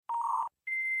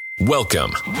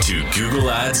Welcome to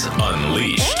Google Ads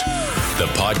Unleashed, the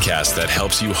podcast that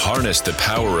helps you harness the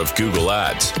power of Google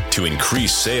Ads to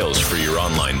increase sales for your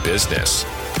online business.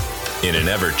 In an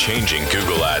ever-changing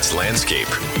Google Ads landscape,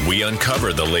 we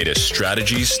uncover the latest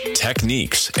strategies,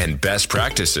 techniques, and best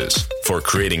practices for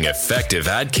creating effective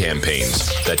ad campaigns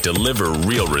that deliver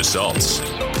real results.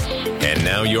 And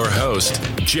now your host,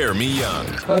 Jeremy Young.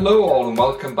 Hello all and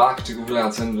welcome back to Google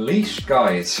Ads Unleashed,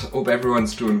 guys. Hope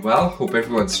everyone's doing well. Hope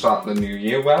everyone's starting the new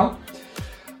year well.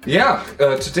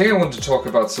 Today I want to talk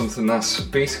about something that's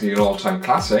basically an all-time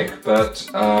classic, but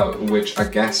which I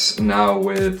guess now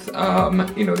with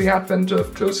the advent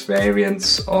of close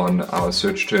variants on our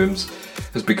search terms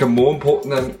has become more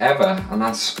important than ever, and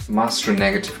that's mastering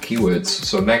negative keywords.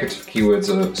 So negative keywords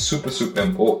are super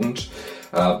important.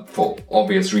 For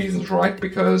obvious reasons, right?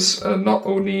 Because not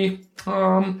only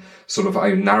are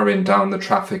you narrowing down the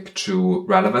traffic to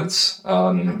relevance,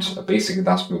 and basically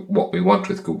that's what we want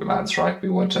with Google Ads, right? We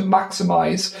want to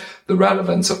maximize the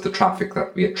relevance of the traffic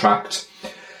that we attract.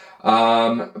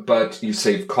 But you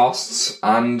save costs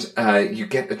and you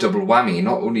get a double whammy.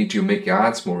 Not only do you make your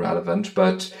ads more relevant,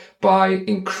 but by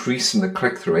increasing the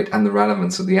click-through rate and the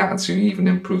relevance of the ads, you even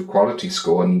improve quality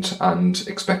score and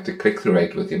expected click-through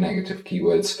rate with your negative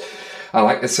keywords.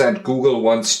 Like I said, Google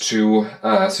wants to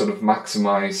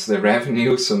maximize their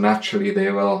revenue, so naturally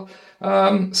they will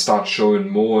start showing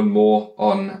more and more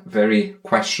on very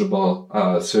questionable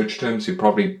search terms. You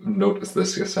probably noticed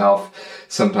this yourself.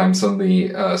 Sometimes some of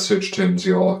the search terms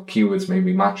your keywords may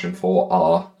be matching for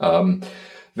are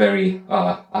very,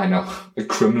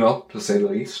 criminal, to say the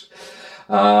least.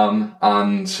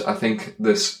 And I think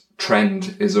this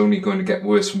trend is only going to get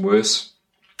worse and worse.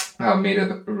 I made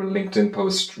a LinkedIn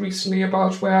post recently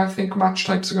about where I think match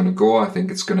types are going to go. I think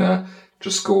it's going to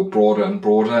just go broader and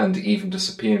broader and even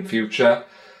disappear in future.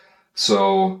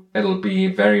 So it'll be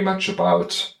very much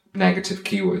about negative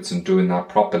keywords and doing that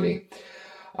properly.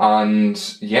 And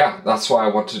that's why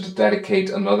I wanted to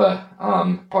dedicate another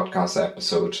podcast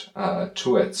episode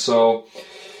to it. So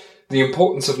the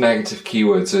importance of negative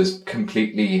keywords is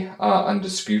completely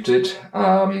undisputed,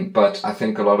 but I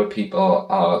think a lot of people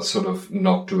are sort of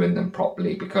not doing them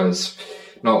properly, because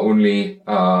not only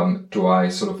do I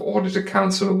sort of audit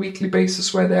accounts on a weekly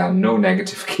basis where there are no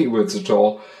negative keywords at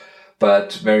all,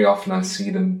 but very often I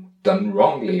see them done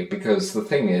wrongly, because the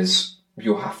thing is,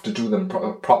 you have to do them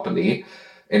properly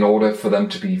in order for them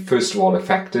to be, first of all,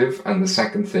 effective. And the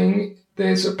second thing,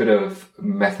 there's a bit of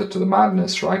method to the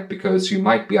madness, right? Because you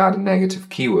might be adding negative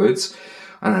keywords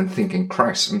and I'm thinking,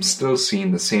 Christ, I'm still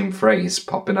seeing the same phrase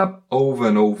popping up over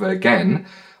and over again.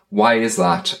 Why is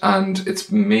that? And it's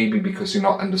maybe because you're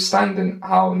not understanding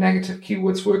how negative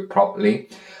keywords work properly.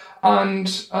 And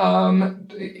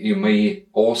you may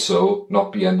also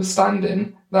not be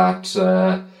understanding that,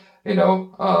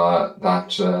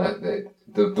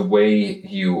 the way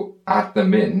you add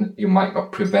them in, you might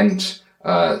not prevent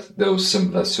those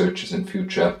similar searches in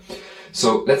future.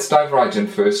 So let's dive right in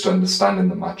first to understanding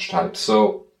the match types.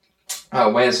 So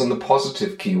whereas on the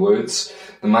positive keywords,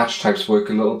 the match types work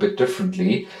a little bit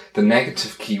differently, the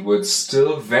negative keywords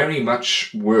still very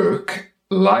much work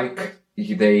like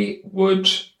they would,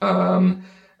 in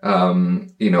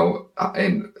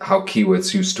how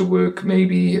keywords used to work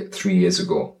maybe 3 years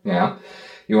ago. Yeah.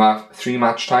 You have 3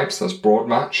 match types. There's broad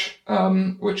match,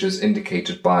 which is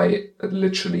indicated by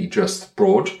literally just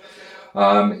broad.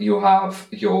 You have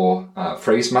your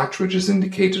phrase match, which is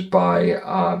indicated by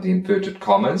the inverted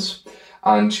commas.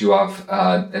 And you have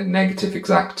a negative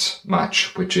exact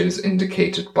match, which is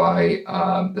indicated by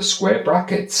the square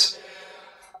brackets.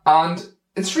 And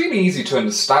it's really easy to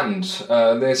understand.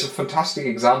 There's a fantastic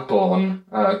example on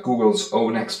Google's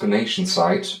own explanation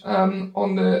site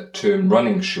on the term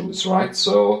running shoes, right?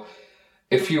 So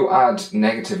if you add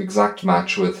negative exact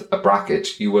match with a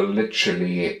bracket, you will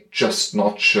literally just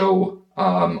not show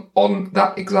on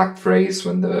that exact phrase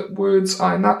when the words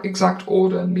are in that exact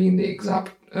order and mean the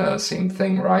exact same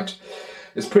thing, right?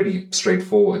 It's pretty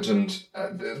straightforward. And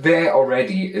there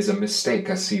already is a mistake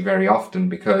I see very often,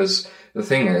 because the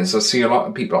thing is, I see a lot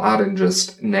of people adding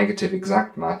just negative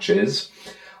exact matches.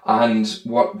 And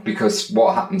what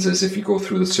happens is, if you go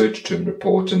through the search term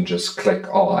report and just click,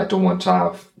 I don't want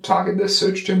to target this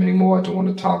search term anymore, I don't want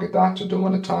to target that, I don't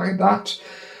want to target that,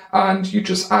 and you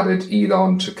just add it either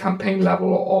onto campaign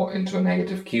level or into a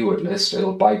negative keyword list,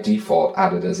 it'll by default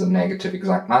add it as a negative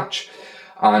exact match.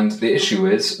 And the issue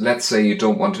is, let's say you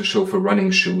don't want to show for running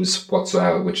shoes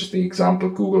whatsoever, which is the example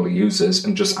Google uses,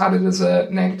 and just add it as a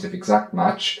negative exact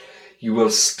match. You will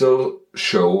still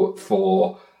show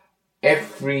for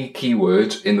every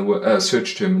keyword in the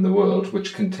search term in the world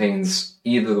which contains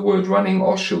either the word running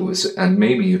or shoes, and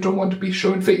maybe you don't want to be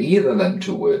shown for either of them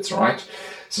two words, right?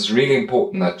 So it's really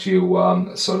important that you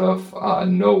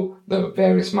know the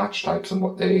various match types and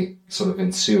what they sort of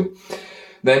ensue.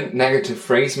 Then negative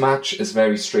phrase match is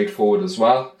very straightforward as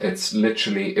well. It's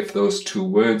literally if those two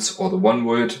words or the one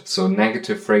word. So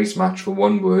negative phrase match for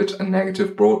one word and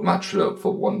negative broad match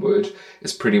for one word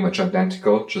is pretty much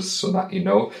identical, just so that you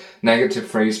know. Negative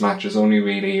phrase match is only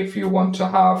really if you want to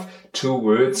have two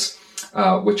words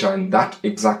which are in that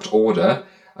exact order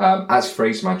as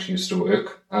phrase match used to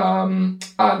work, and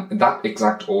that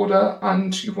exact order,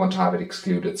 and you want to have it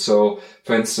excluded. So,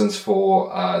 for instance, for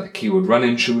the keyword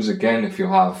running shoes, again, if you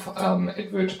have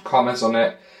inverted commas on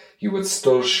it, you would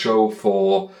still show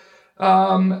for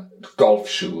golf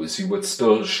shoes. You would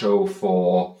still show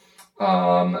for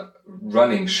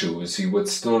running shoes. You would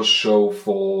still show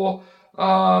for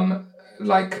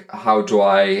like, how do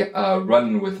I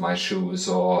run with my shoes,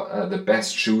 or the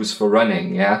best shoes for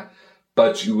running, yeah?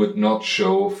 But you would not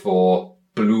show for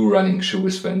blue running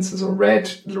shoes, for instance, or red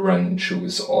running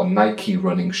shoes, or Nike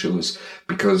running shoes,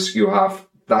 because you have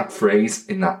that phrase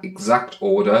in that exact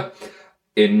order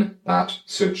in that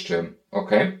search term,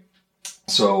 okay?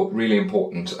 So really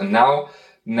important. And now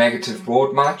negative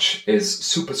broad match is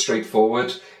super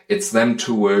straightforward. It's them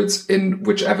two words in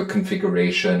whichever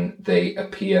configuration they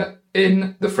appear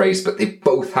in the phrase, but they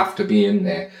both have to be in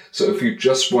there. So if you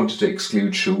just wanted to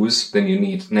exclude shoes, then you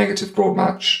need negative broad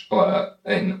match or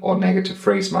negative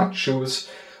phrase match shoes,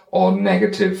 or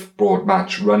negative broad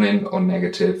match running, or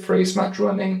negative phrase match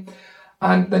running,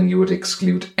 and then you would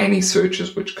exclude any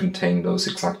searches which contain those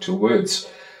exact two words.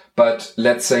 But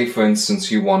let's say, for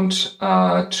instance, you want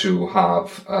to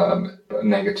have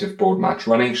negative broad match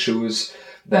running shoes,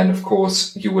 then of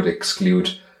course you would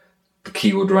exclude the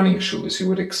keyword running shoes. You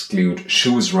would exclude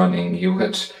shoes running. You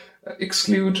would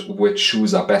exclude which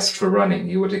shoes are best for running.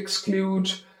 You would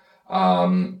exclude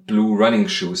blue running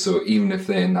shoes. So even if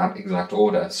they're in that exact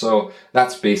order. So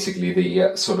that's basically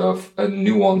the sort of a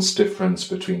nuanced difference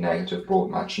between negative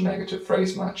broad match and negative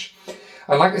phrase match.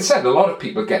 And like I said, a lot of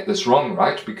people get this wrong,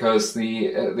 right? Because the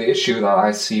issue that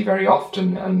I see very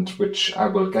often, and which I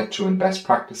will get to in best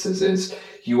practices, is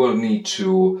you will need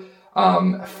to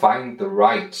find the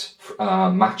right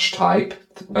match type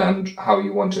and how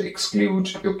you want to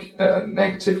exclude your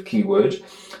negative keyword,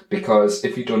 because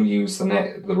if you don't use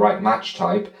the right match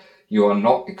type, you are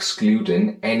not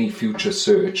excluding any future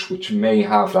search which may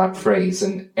have that phrase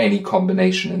in any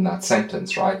combination in that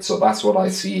sentence, right? So that's what I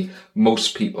see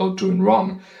most people doing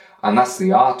wrong. And that's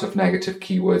the art of negative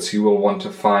keywords. You will want to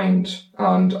find,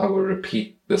 and I will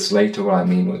repeat this later what I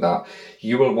mean with that,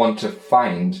 you will want to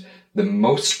find the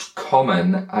most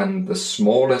common and the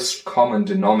smallest common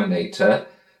denominator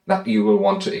that you will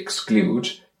want to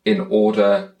exclude in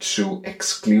order to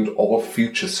exclude all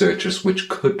future searches which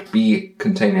could be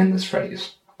contained in this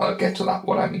phrase. I'll get to that,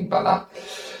 what I mean by that.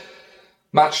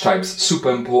 Match types, super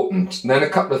important. Then a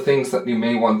couple of things that you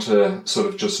may want to sort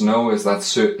of just know is that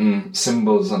certain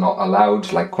symbols are not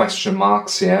allowed, like question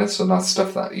marks, yeah? So that's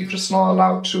stuff that you're just not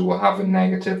allowed to have in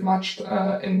negative matched,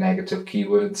 in negative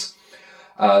keywords.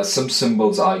 Some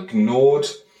symbols are ignored,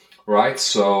 right?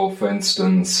 So, for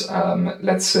instance,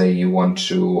 let's say you want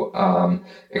to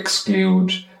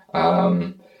exclude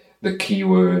the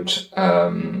keyword,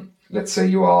 let's say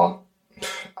you are,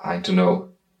 I don't know,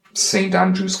 St.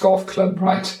 Andrews Golf Club,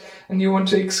 right? And you want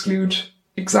to exclude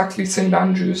exactly St.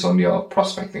 Andrews on your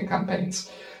prospecting campaigns.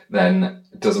 Then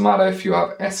it doesn't matter if you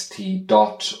have ST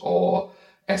dot or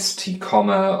ST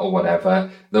comma or whatever,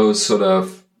 those sort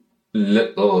of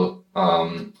little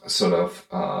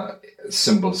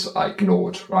symbols are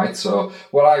ignored, right? So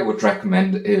what I would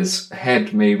recommend is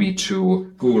head maybe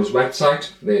to Google's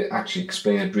website. They actually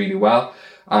explain it really well,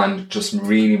 and just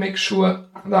really make sure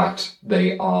that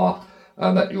they are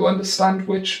that you understand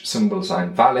which symbols are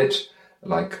invalid,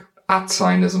 like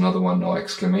 @ is another one, or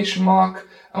exclamation mark,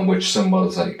 and which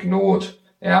symbols are ignored.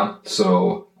 Yeah.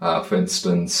 So for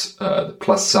instance, the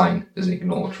 + is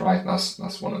ignored, right?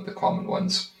 That's one of the common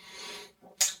ones.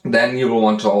 Then you will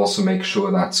want to also make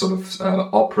sure that sort of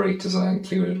operators are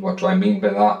included. What do I mean by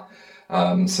that?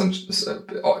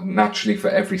 Naturally, for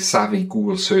every savvy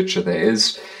Google searcher there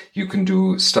is, You can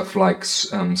do stuff like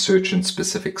search in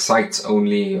specific sites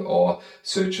only, or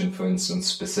search in, for instance,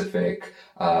 specific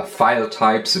file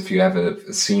types. If you ever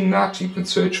seen that, you can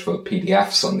search for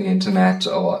PDFs on the internet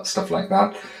or stuff like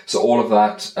that. So all of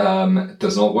that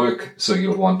does not work. So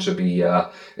you'll want to be,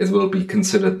 it will be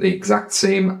considered the exact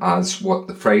same as what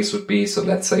the phrase would be. So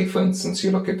let's say, for instance,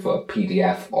 you're looking for a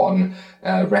PDF on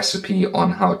a recipe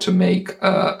on how to make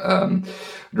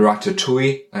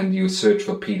ratatouille, and you search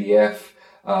for PDF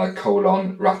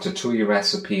ratatouille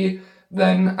recipe,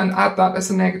 then and add that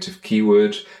as a negative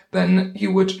keyword, then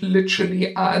you would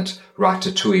literally add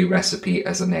ratatouille recipe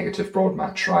as a negative broad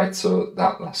match, right? So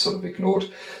that's sort of ignored.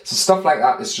 So stuff like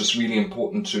that is just really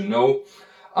important to know.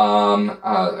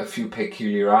 A few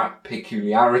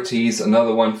peculiarities.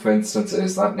 Another one, for instance,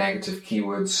 is that negative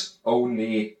keywords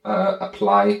only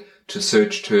apply to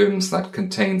search terms that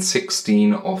contain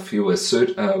 16 or fewer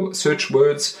search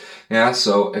words. Yeah,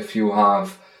 so if you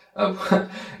have,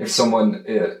 if someone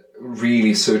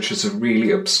really searches a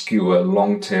really obscure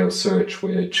long tail search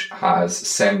which has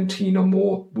 17 or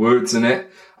more words in it,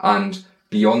 and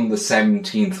beyond the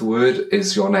 17th word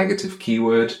is your negative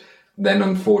keyword, then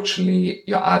unfortunately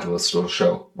your ad will still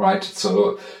show, right?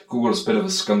 So Google's a bit of a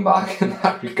scumbag in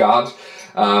that regard.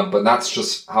 But that's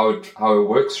just how it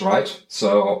works, right?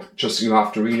 So just, you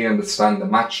have to really understand the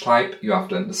match type. You have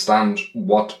to understand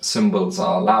what symbols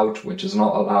are allowed, which is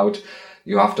not allowed.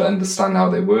 You have to understand how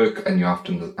they work, and you have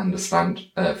to understand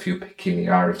a few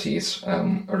peculiarities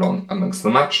amongst the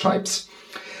match types.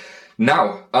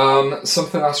 Now,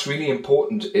 something that's really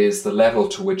important is the level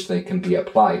to which they can be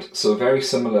applied. So very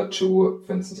similar to,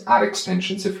 for instance, ad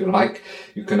extensions, if you like,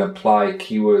 you can apply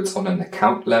keywords on an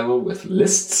account level with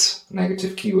lists,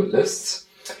 negative keyword lists.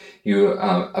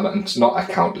 Not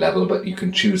account level, but you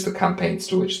can choose the campaigns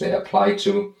to which they apply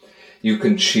to. You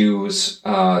can choose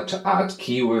to add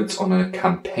keywords on a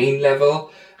campaign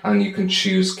level, and you can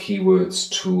choose keywords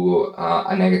to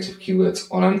a negative keywords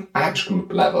on an ad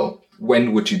group level.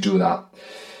 When would you do that?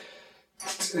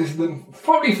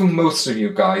 Probably for most of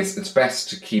you guys, it's best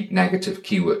to keep negative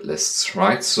keyword lists,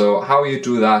 right? So how you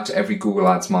do that, every Google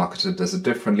Ads marketer does it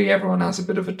differently. Everyone has a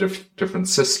bit of a different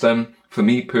system. For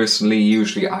me personally,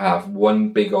 usually I have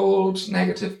one big old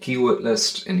negative keyword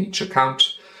list in each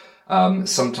account.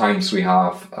 Sometimes we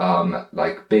have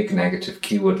like big negative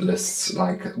keyword lists,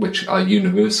 which are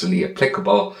universally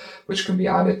applicable, which can be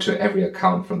added to every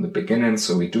account from the beginning.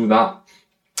 So we do that.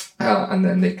 And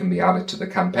then they can be added to the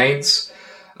campaigns.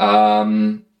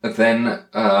 Then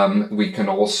we can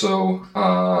also,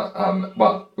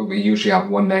 we usually have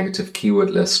one negative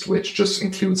keyword list, which just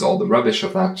includes all the rubbish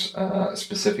of that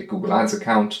specific Google Ads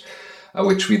account,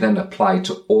 which we then apply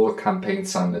to all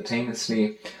campaigns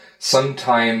simultaneously.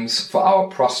 Sometimes for our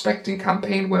prospecting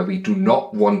campaign, where we do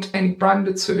not want any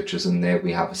branded searches in there,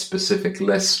 we have a specific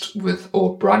list with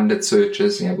all branded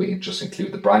searches. Yeah, we just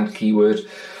include the brand keyword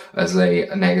as a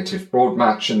negative broad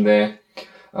match in there,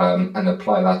 and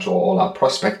apply that to all our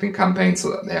prospecting campaigns so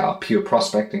that they are pure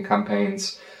prospecting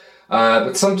campaigns.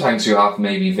 But sometimes you have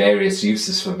maybe various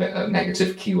uses for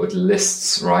negative keyword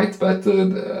lists, right? But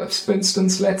for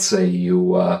instance, let's say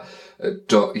you're a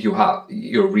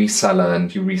reseller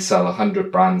and you resell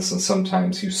 100 brands, and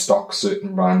sometimes you stock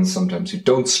certain brands, sometimes you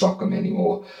don't stock them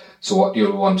anymore. So what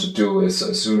you'll want to do is,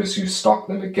 as soon as you stock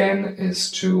them again,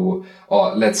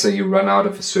 or let's say you run out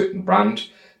of a certain brand,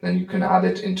 then you can add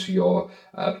it into your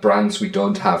brands we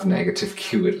don't have negative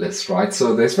keyword list, right?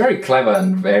 So there's very clever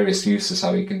and various uses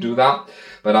how you can do that.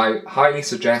 But I highly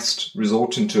suggest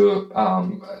resorting to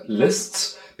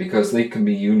lists, because they can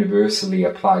be universally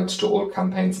applied to all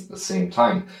campaigns at the same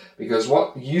time. Because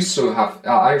what used to have,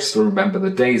 I still remember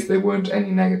the days there weren't any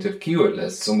negative keyword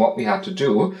lists. And what we had to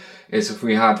do is, if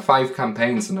we had 5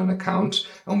 campaigns in an account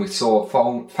and we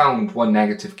found one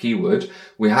negative keyword,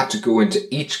 we had to go into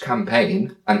each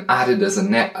campaign and add it as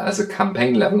a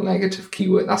campaign level negative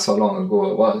keyword. That's how long ago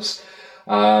it was.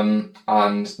 And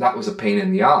that was a pain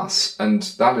in the ass. And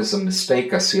that is a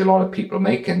mistake I see a lot of people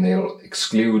making. They'll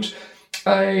exclude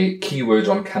a keyword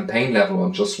on campaign level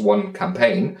on just one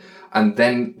campaign, and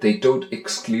then they don't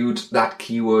exclude that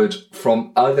keyword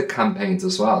from other campaigns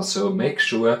as well. So make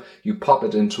sure you pop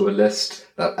it into a list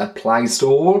that applies to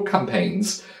all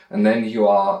campaigns, and then you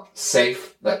are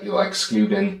safe that you are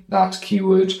excluding that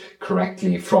keyword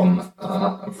correctly from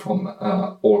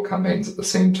all campaigns at the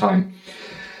same time.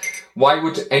 Why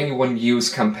would anyone use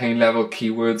campaign level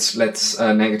keywords?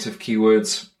 Negative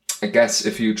keywords. I guess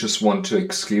if you just want to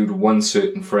exclude one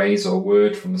certain phrase or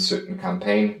word from a certain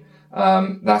campaign,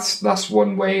 that's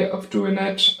one way of doing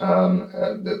it.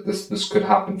 This could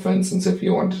happen, for instance, if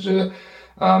you wanted to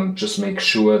just make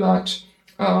sure that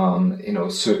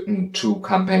certain two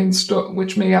campaigns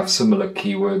which may have similar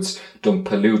keywords don't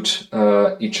pollute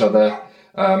each other.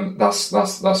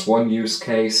 That's one use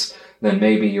case. Then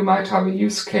maybe you might have a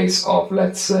use case of,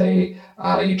 let's say,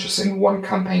 you just in one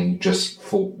campaign,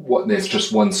 there's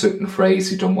just one certain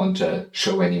phrase you don't want to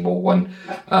show anymore, one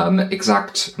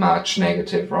exact match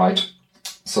negative, right?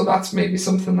 So that's maybe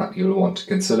something that you'll want to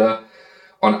consider.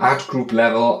 On ad group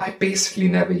level, I basically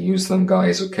never use them,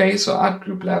 guys. Okay, so ad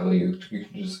group level, you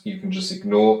can just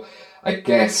ignore. I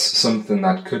guess something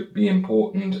that could be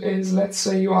important is, let's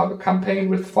say you have a campaign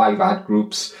with 5 ad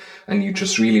groups, and you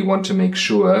just really want to make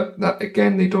sure that,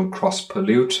 again, they don't cross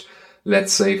pollute.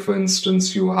 Let's say, for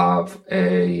instance, you have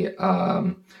a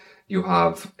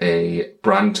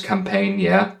brand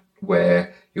campaign,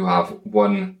 where you have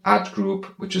one ad group,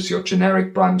 which is your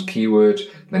generic brand keyword.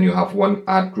 Then you have one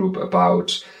ad group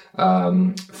about,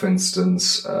 for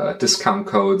instance, discount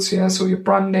codes. So your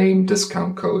brand name,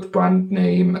 discount code, brand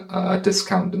name,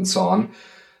 discount, and so on.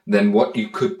 Then what you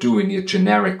could do in your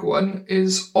generic one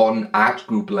is, on ad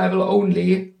group level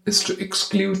only, is to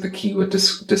exclude the keyword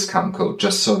discount code,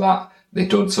 just so that they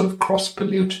don't sort of cross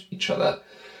pollute each other,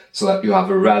 so that you have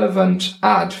a relevant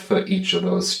ad for each of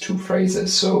those two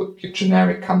phrases. So your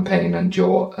generic campaign and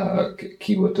your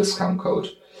keyword discount code.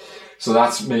 So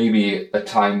that's maybe a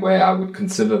time where I would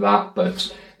consider that,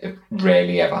 but it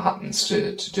rarely ever happens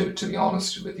to do it, to be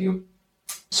honest with you.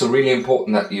 So really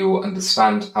important that you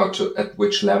understand at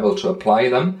which level to apply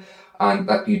them, and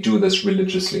that you do this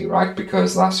religiously, right?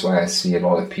 Because that's where I see a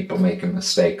lot of people making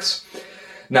mistakes.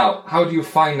 Now, how do you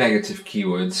find negative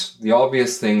keywords? The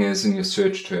obvious thing is in your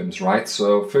search terms, right?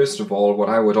 So first of all, what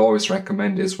I would always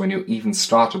recommend is, when you even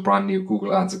start a brand new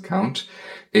Google Ads account,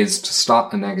 is to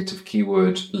start a negative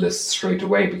keyword list straight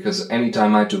away. Because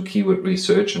anytime I do keyword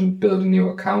research and build a new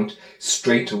account,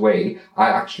 straight away, I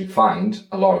actually find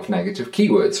a lot of negative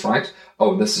keywords, right?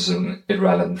 Oh, this is an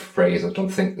irrelevant phrase. I don't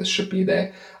think this should be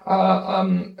there.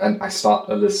 And I start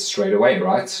a list straight away,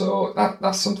 right? So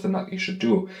that's something that you should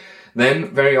do.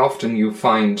 Then very often you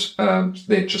find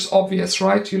they're just obvious,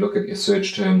 right? You look at your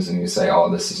search terms and you say, oh,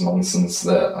 this is nonsense.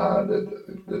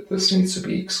 This needs to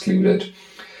be excluded.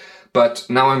 But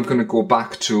now I'm going to go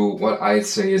back to what I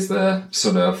say is the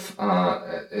sort of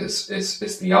is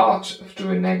the art of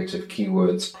doing negative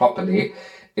keywords properly.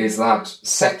 Is that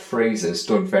set phrases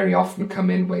don't very often come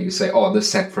in where you say, oh,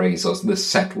 this set phrase or this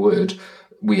set word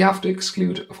we have to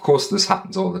exclude. Of course, this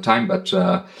happens all the time, but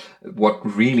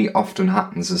what really often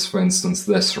happens is, for instance,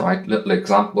 this, right? Little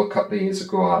example, a couple of years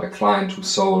ago, I had a client who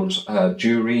sold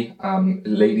jewelry,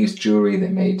 ladies' jewelry. They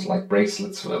made like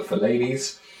bracelets for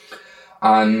ladies.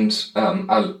 And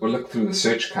I'll look through the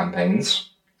search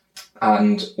campaigns,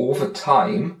 and over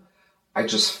time, I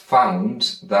just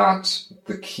found that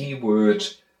the keyword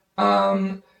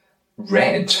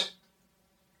red,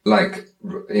 like,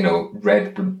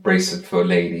 red bracelet for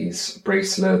ladies,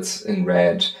 bracelets in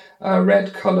red,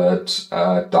 red colored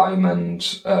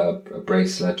diamond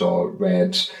bracelet, or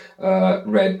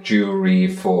red jewelry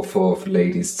for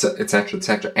ladies, etc.,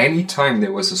 etc. Anytime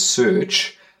there was a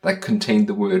search that contained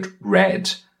the word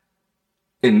red,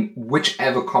 in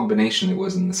whichever combination it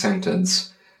was in the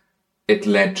sentence, it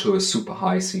led to a super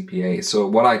high CPA. So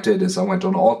what I did is I went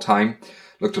on all time,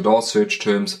 looked at all search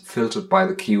terms, filtered by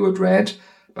the keyword red,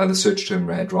 by the search term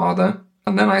red rather,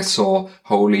 and then I saw,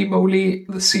 holy moly,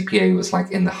 the CPA was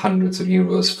like in the hundreds of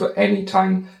euros for any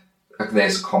time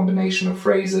there's a combination of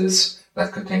phrases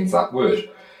that contains that word.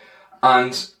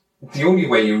 And the only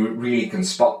way you really can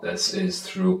spot this is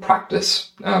through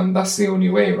practice. That's the only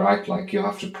way, right? Like, you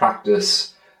have to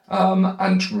practice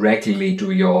and regularly do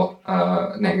your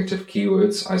negative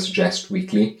keywords. I suggest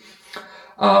weekly,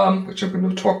 which I'm going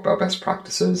to talk about best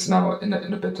practices now in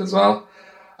a bit as well.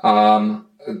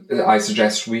 I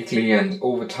suggest weekly, and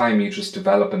over time you just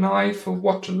develop an eye for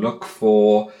what to look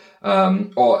for.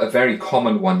 Or a very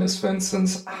common one is, for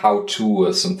instance, how to,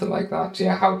 or something like that.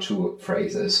 Yeah, how to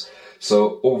phrases.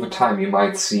 So over time, you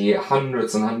might see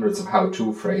hundreds and hundreds of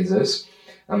how-to phrases,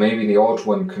 and maybe the odd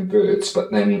one converts,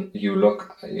 but then you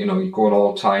look, you go on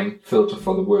all time, filter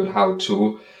for the word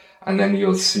how-to, and then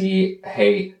you'll see,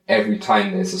 hey, every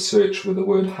time there's a search with the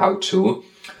word how-to,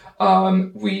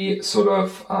 we sort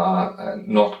of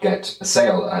not get a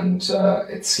sale. And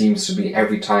it seems to be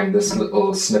every time this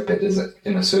little snippet is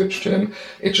in a search term,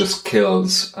 it just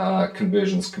kills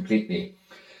conversions completely.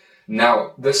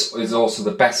 Now, this is also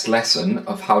the best lesson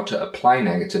of how to apply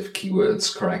negative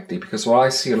keywords correctly, because what I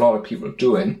see a lot of people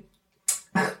doing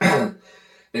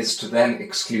is to then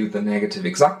exclude the negative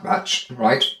exact match,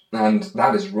 right? And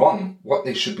that is wrong. What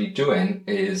they should be doing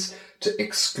is to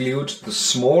exclude the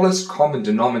smallest common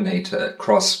denominator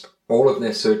across all of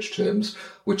their search terms,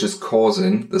 which is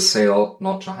causing the sale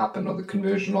not to happen or the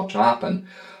conversion not to happen.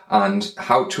 And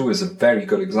how to is a very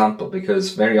good example,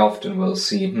 because very often we'll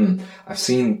see, I've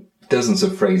seen dozens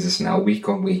of phrases now week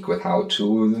on week with how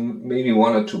to, maybe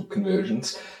 1 or 2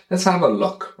 conversions. Let's have a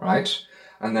look, right?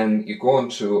 And then you go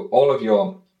into all of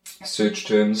your search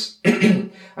terms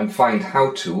and find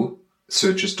how to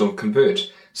searches don't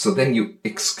convert. So then you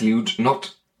exclude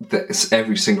not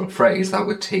every single phrase, that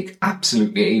would take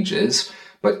absolutely ages,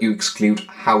 but you exclude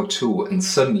how to, and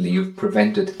suddenly you've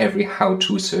prevented every how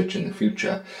to search in the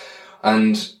future.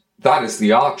 And that is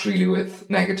the art really with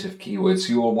negative keywords.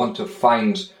 You will want to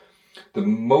find the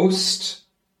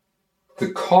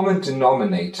common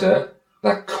denominator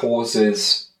that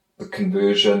causes the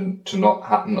conversion to not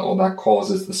happen, or that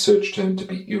causes the search term to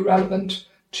be irrelevant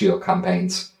to your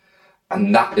campaigns.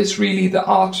 And that is really the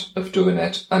art of doing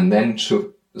it. And then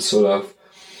to sort of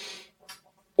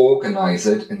organize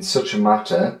it in such a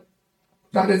matter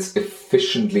that it's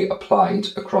efficiently applied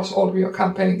across all of your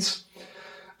campaigns.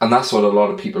 And that's what a lot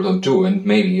of people don't do. And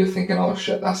maybe you're thinking, oh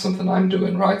shit, that's something I'm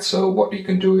doing, right? So what you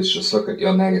can do is just look at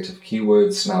your negative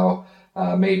keywords now,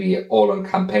 maybe all on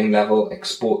campaign level,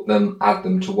 export them, add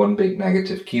them to one big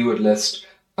negative keyword list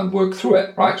and work through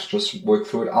it, right? Just work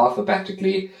through it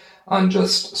alphabetically and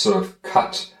just sort of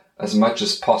cut as much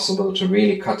as possible to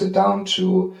really cut it down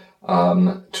to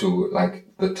like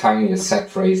the tiniest set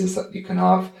phrases that you can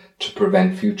have to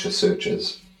prevent future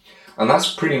searches. And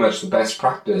that's pretty much the best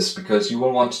practice, because you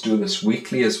will want to do this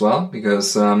weekly as well,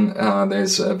 because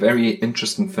there's a very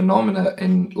interesting phenomena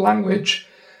in language,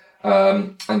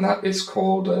 and that is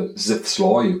called Zipf's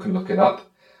law. You can look it up.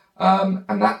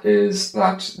 And that is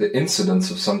that the incidence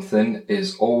of something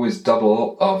is always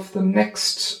double of the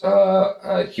next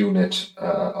unit,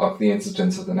 of the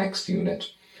incidence of the next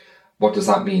unit. What does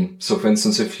that mean? So for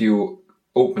instance, if you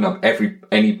open up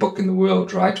any book in the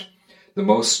world, right? The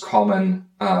most common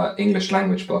English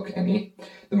language book, the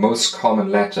most common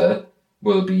letter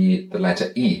will be the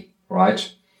letter E,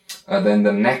 right? Then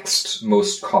the next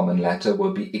most common letter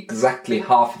will be exactly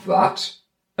half of that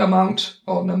amount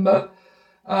or number,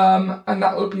 and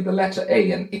that will be the letter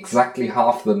A, and exactly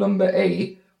half the number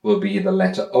A will be the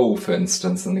letter O, for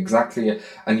instance, and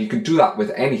you can do that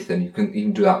with anything. You can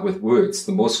even do that with words.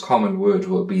 The most common word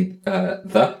will be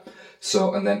the.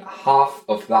 So, and then half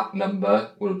of that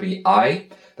number will be I,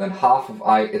 then half of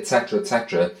I, etc.,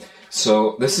 etc.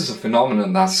 So this is a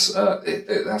phenomenon that's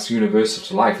universal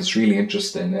to life. It's really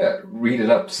interesting. Read it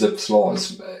up, Zipf's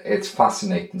laws. It's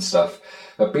fascinating stuff.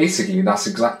 But basically, that's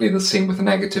exactly the same with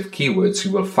negative keywords.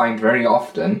 You will find very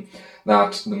often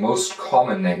that the most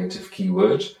common negative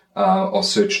keyword or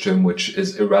search term, which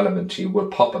is irrelevant to you, will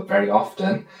pop up very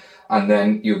often. And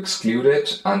then you exclude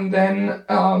it, and then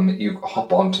you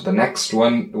hop on to the next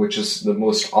one, which is the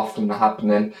most often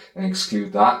happening, and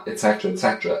exclude that, etc.,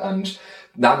 etc. And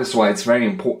that is why it's very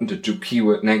important to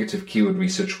do negative keyword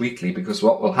research weekly, because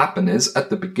what will happen is at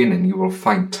the beginning you will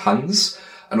find tons,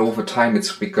 and over time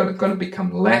it's going to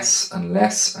become less and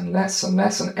less and less and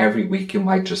less, and every week you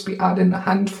might just be adding a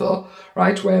handful,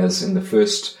 right? Whereas in the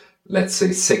first, let's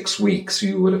say 6 weeks,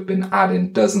 you would have been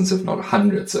adding dozens, if not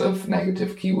hundreds, of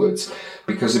negative keywords,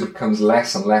 because it becomes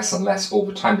less and less and less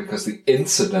over time, because the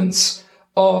incidence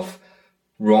of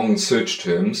wrong search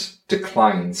terms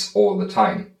declines all the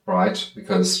time, right?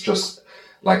 Because just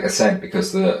like I said,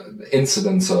 because the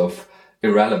incidence of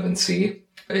irrelevancy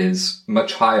is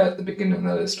much higher at the beginning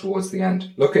than it is towards the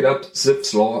end. Look it up.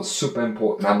 Zipf's law, super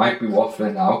important. I might be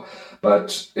waffling now,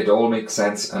 but it all makes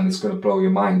sense and it's going to blow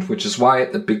your mind, which is why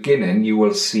at the beginning you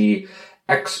will see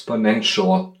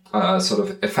exponential sort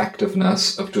of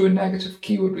effectiveness of doing negative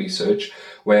keyword research,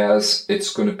 whereas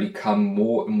it's going to become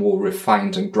more and more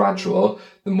refined and gradual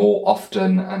the more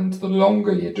often and the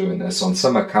longer you're doing this. On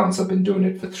some accounts I've been doing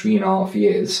it for 3.5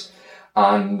 years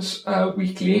and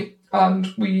weekly,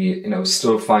 and we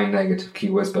still find negative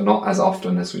keywords, but not as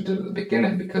often as we did at the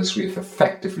beginning, because we've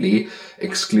effectively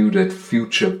excluded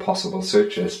future possible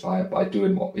searches by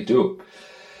doing what we do.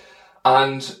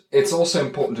 And it's also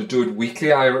important to do it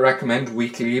weekly. I recommend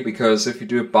weekly, because if you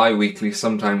do it bi-weekly,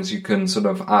 sometimes you can sort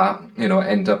of,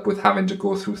 end up with having to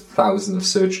go through thousands of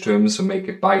search terms to make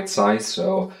it bite-sized.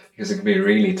 So, because it can be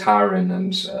really tiring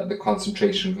and the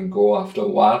concentration can go after a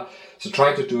while. So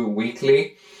try to do it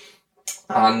weekly.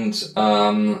 And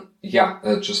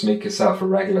just make yourself a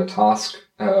regular task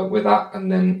with that,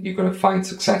 and then you're going to find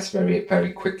success very,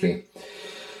 very quickly.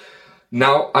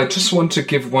 Now, I just want to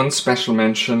give one special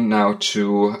mention now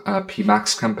to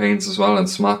PMAX campaigns as well, and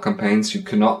smart campaigns. You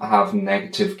cannot have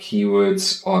negative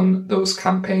keywords on those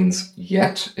campaigns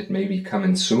yet. It may be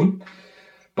coming soon.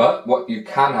 But what you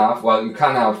can have,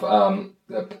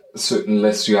 certain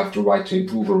lists you have to write to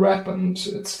Google rep, and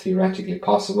it's theoretically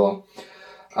possible.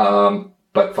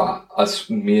 But for us,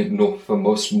 for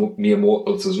most mere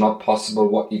mortals, it's not possible.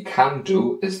 What you can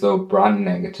do is though brand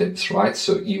negatives, right?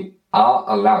 So you are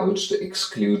allowed to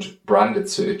exclude branded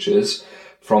searches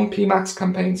from PMax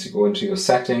campaigns. You go into your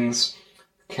settings,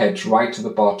 head right to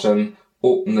the bottom,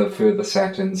 open the further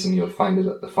settings, and you'll find it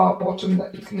at the far bottom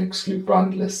that you can exclude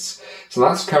brand lists. So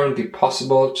that's currently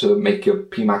possible to make your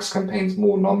PMax campaigns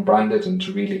more non-branded and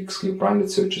to really exclude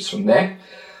branded searches from there.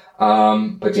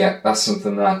 But yeah, that's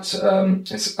something that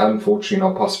is unfortunately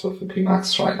not possible for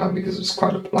PMax right now because it's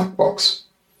quite a black box.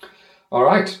 All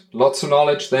right, lots of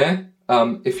knowledge there.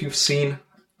 If you've seen,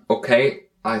 okay,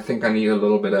 I think I need a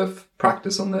little bit of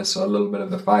practice on this, or a little bit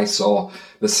of advice, or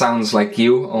this sounds like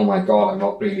you, oh my God, I'm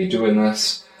not really doing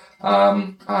this,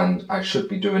 and I should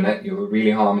be doing it, you're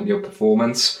really harming your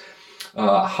performance.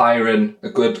 Hiring a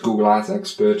good Google Ads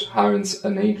expert, hiring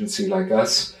an agency like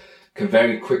us, can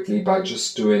very quickly, by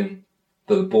just doing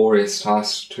the laborious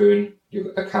task, turn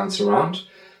your accounts around.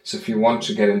 So if you want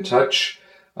to get in touch,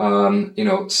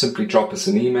 simply drop us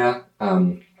an email.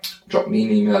 Drop me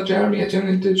an email,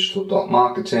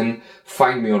 jeremy@younganddigital.marketing.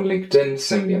 Find me on LinkedIn,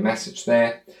 send me a message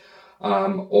there.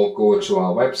 Or go to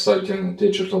our website,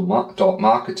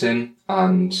 younganddigital.marketing,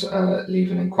 and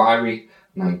leave an inquiry.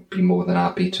 And I'd be more than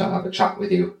happy to have a chat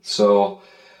with you. So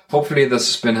hopefully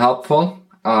this has been helpful.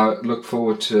 Look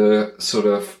forward to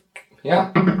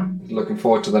looking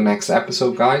forward to the next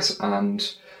episode, guys,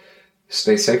 and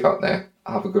stay safe out there.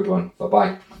 Have a good one.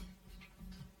 Bye-bye.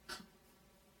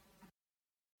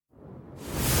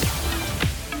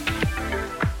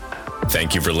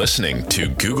 Thank you for listening to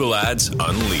Google Ads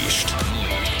Unleashed.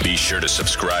 Be sure to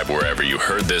subscribe wherever you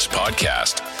heard this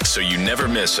podcast so you never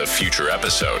miss a future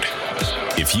episode.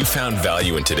 If you found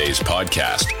value in today's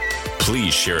podcast,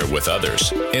 please share it with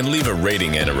others and leave a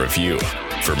rating and a review.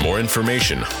 For more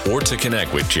information or to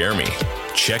connect with Jeremy,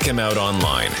 check him out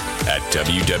online at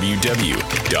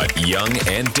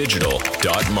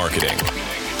www.younganddigital.marketing.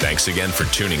 Thanks again for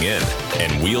tuning in,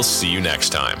 and we'll see you next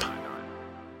time.